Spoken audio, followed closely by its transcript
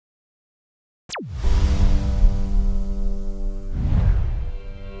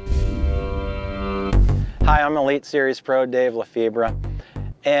Hi, I'm Elite Series Pro Dave LeFebre,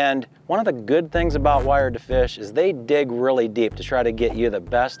 and one of the good things about Wired to Fish is they dig really deep to try to get you the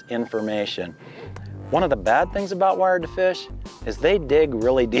best information. One of the bad things about Wired to Fish is they dig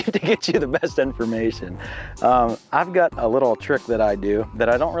really deep to get you the best information. I've got a little trick that I do that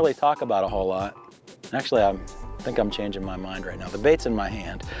I don't really talk about a whole lot. Actually, I think I'm changing my mind right now. The bait's in my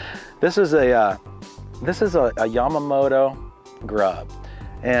hand. This is a Yamamoto Grub,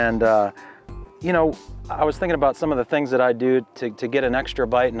 and you know, I was thinking about some of the things that I do to get an extra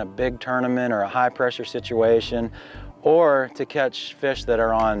bite in a big tournament or a high pressure situation, or to catch fish that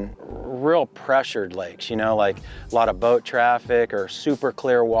are on real pressured lakes, you know, like a lot of boat traffic or super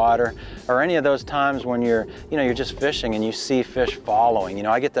clear water, or any of those times when you're just fishing and you see fish following. You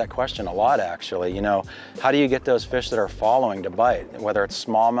know, I get that question a lot actually, you know, how do you get those fish that are following to bite? Whether it's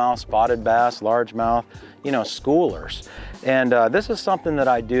smallmouth, spotted bass, largemouth, you know, schoolers. And this is something that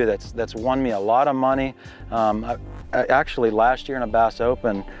I do that's won me a lot of money. Actually, last year in a Bass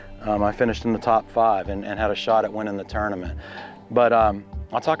Open, I finished in the top 5 and had a shot at winning the tournament. But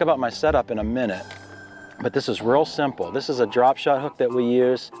I'll talk about my setup in a minute. But this is real simple. This is a drop shot hook that we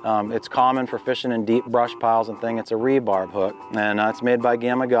use. It's common for fishing in deep brush piles and things. It's a rebarb hook, and it's made by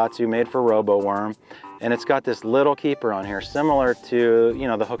Gamakatsu, made for robo worm. And it's got this little keeper on here, similar to, you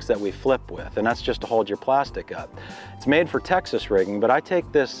know, the hooks that we flip with, and that's just to hold your plastic up. It's made for Texas rigging, but I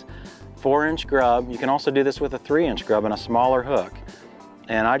take this 4-inch grub. You can also do this with a 3-inch grub and a smaller hook.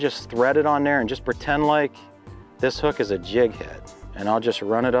 And I just thread it on there and just pretend like this hook is a jig head. And I'll just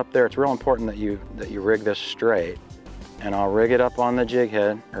run it up there. It's real important that you rig this straight. And I'll rig it up on the jig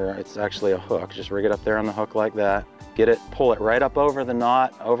head, or it's actually a hook. Just rig it up there on the hook like that. Get it, pull it right up over the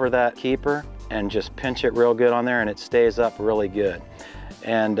knot, over that keeper, and just pinch it real good on there, and it stays up really good.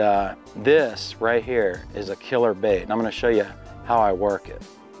 And this right here is a killer bait, and I'm gonna show you how I work it.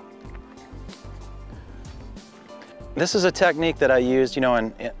 This is a technique that I used, you know,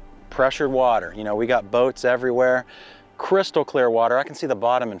 in pressured water. You know, we got boats everywhere, crystal clear water. I can see the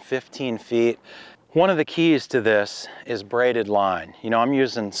bottom in 15 feet. One of the keys to this is braided line. You know, I'm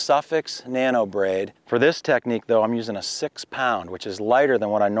using Suffix nano braid. For this technique though, I'm using a 6-pound, which is lighter than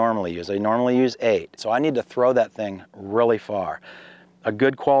what I normally use. I normally use 8. So I need to throw that thing really far. A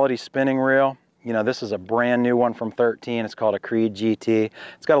good quality spinning reel. You know, this is a brand new one from 13. It's called a Creed GT.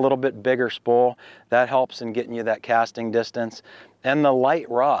 It's got a little bit bigger spool. That helps in getting you that casting distance. And the light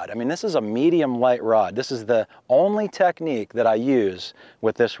rod. I mean, this is a medium light rod. This is the only technique that I use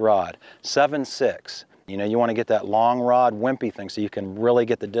with this rod. 7/6. You know, you want to get that long rod, wimpy thing, so you can really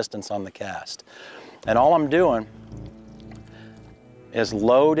get the distance on the cast. And all I'm doing is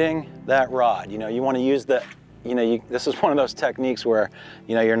loading that rod. You know, you want to use the, you know, this is one of those techniques where,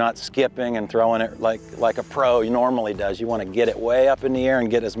 you know, you're not skipping and throwing it like a pro normally does. You want to get it way up in the air and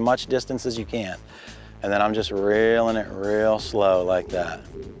get as much distance as you can. And then I'm just reeling it real slow like that.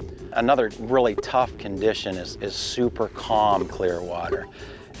 Another really tough condition is super calm clear water.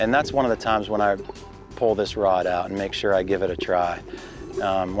 And that's one of the times when I pull this rod out and make sure I give it a try.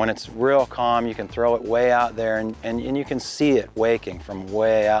 When it's real calm, you can throw it way out there and you can see it waking from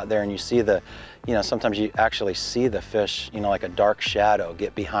way out there, and you see the, you know, sometimes you actually see the fish, you know, like a dark shadow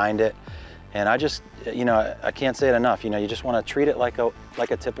get behind it. And I just, you know, I can't say it enough, you know, you just want to treat it like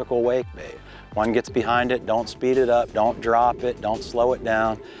a typical wake bait. One gets behind it, don't speed it up, don't drop it, don't slow it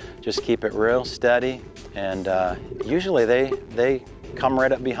down. Just keep it real steady. And usually they come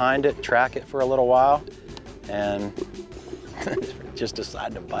right up behind it, track it for a little while, and just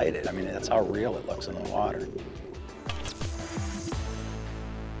decide to bite it. I mean, that's how real it looks in the water.